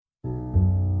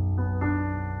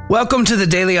Welcome to the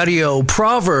Daily Audio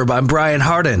Proverb. I'm Brian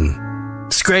Hardin.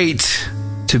 It's great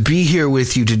to be here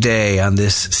with you today on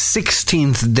this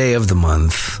 16th day of the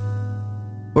month.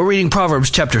 We're reading Proverbs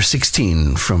chapter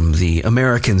 16 from the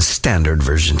American Standard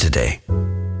Version today.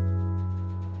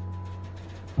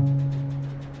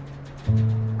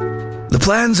 The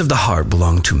plans of the heart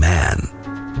belong to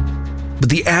man, but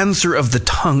the answer of the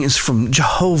tongue is from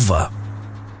Jehovah.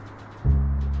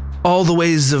 All the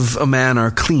ways of a man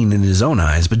are clean in his own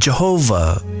eyes, but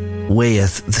Jehovah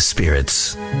weigheth the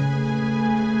spirits.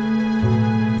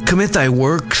 Commit thy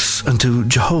works unto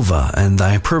Jehovah, and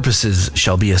thy purposes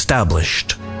shall be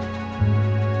established.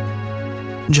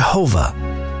 Jehovah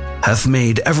hath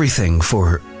made everything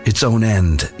for its own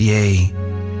end, yea,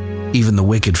 even the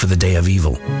wicked for the day of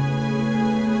evil.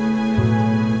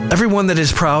 Everyone that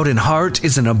is proud in heart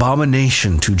is an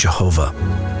abomination to Jehovah.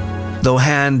 Though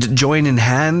hand join in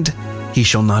hand, he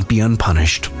shall not be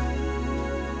unpunished.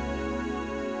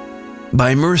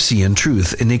 By mercy and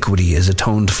truth iniquity is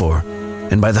atoned for,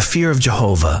 and by the fear of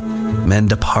Jehovah men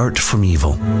depart from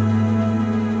evil.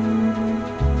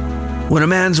 When a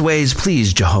man's ways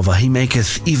please Jehovah, he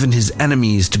maketh even his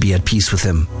enemies to be at peace with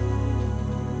him.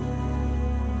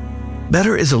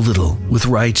 Better is a little with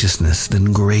righteousness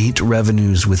than great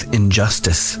revenues with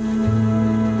injustice.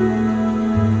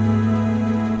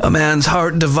 A man's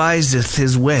heart deviseth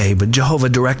his way, but Jehovah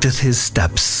directeth his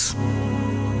steps.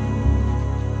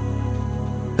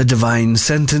 A divine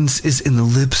sentence is in the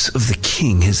lips of the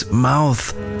king. His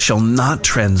mouth shall not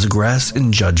transgress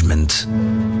in judgment.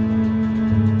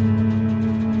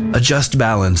 A just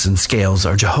balance and scales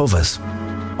are Jehovah's.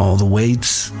 All the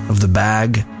weights of the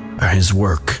bag are his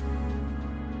work.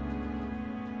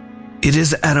 It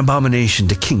is an abomination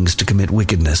to kings to commit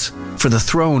wickedness, for the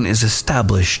throne is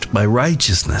established by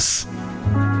righteousness.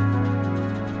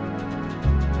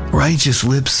 Righteous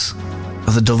lips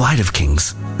are the delight of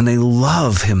kings, and they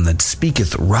love him that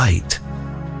speaketh right.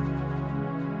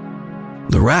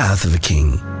 The wrath of a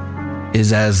king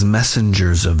is as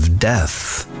messengers of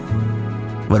death,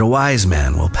 but a wise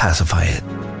man will pacify it.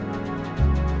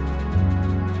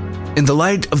 In the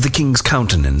light of the king's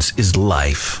countenance is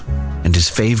life, and his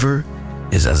favor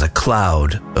is as a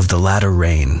cloud of the latter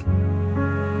rain.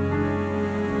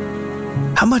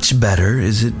 How much better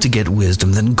is it to get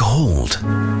wisdom than gold?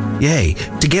 Yea,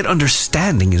 to get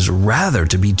understanding is rather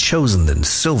to be chosen than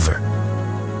silver.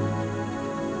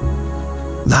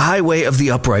 The highway of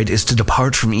the upright is to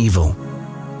depart from evil.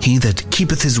 He that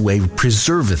keepeth his way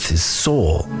preserveth his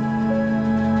soul.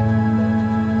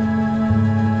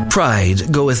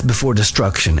 Pride goeth before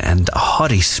destruction, and a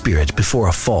haughty spirit before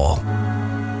a fall.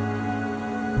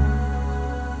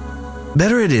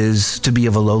 Better it is to be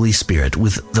of a lowly spirit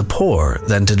with the poor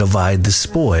than to divide the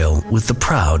spoil with the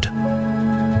proud.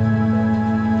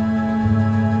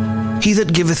 He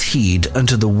that giveth heed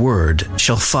unto the word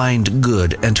shall find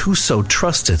good, and whoso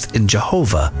trusteth in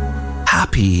Jehovah,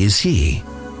 happy is he.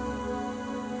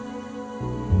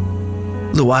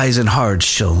 The wise in heart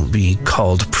shall be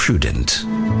called prudent,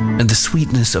 and the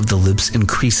sweetness of the lips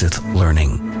increaseth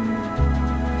learning.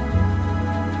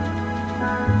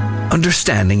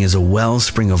 Understanding is a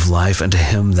wellspring of life unto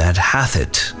him that hath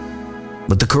it,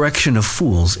 but the correction of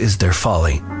fools is their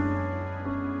folly.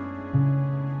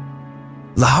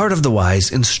 The heart of the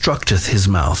wise instructeth his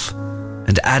mouth,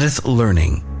 and addeth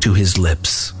learning to his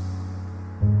lips.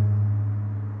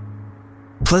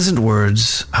 Pleasant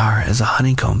words are as a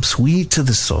honeycomb, sweet to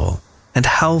the soul, and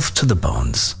health to the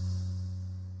bones.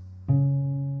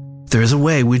 There is a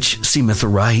way which seemeth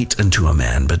right unto a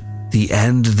man, but the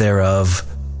end thereof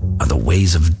are the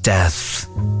ways of death.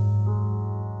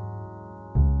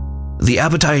 The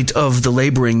appetite of the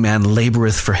laboring man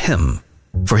laboreth for him,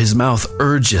 for his mouth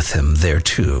urgeth him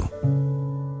thereto.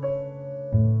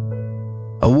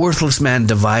 A worthless man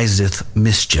deviseth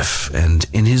mischief, and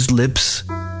in his lips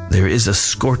there is a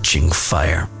scorching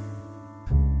fire.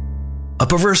 A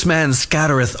perverse man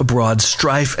scattereth abroad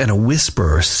strife, and a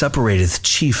whisperer separateth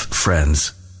chief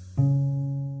friends.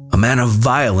 A man of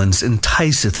violence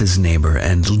enticeth his neighbor,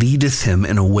 and leadeth him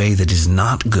in a way that is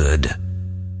not good.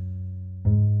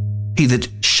 He that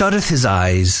shutteth his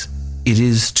eyes, it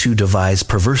is to devise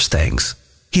perverse things.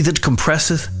 He that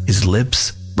compresseth his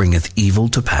lips bringeth evil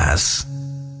to pass.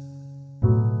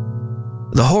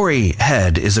 The hoary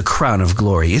head is a crown of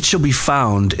glory. It shall be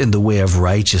found in the way of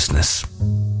righteousness.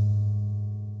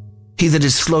 He that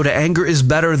is slow to anger is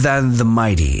better than the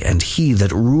mighty, and he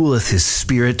that ruleth his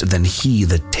spirit than he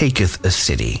that taketh a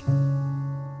city.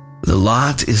 The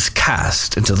lot is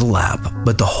cast into the lap,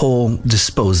 but the whole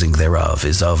disposing thereof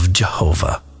is of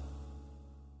Jehovah.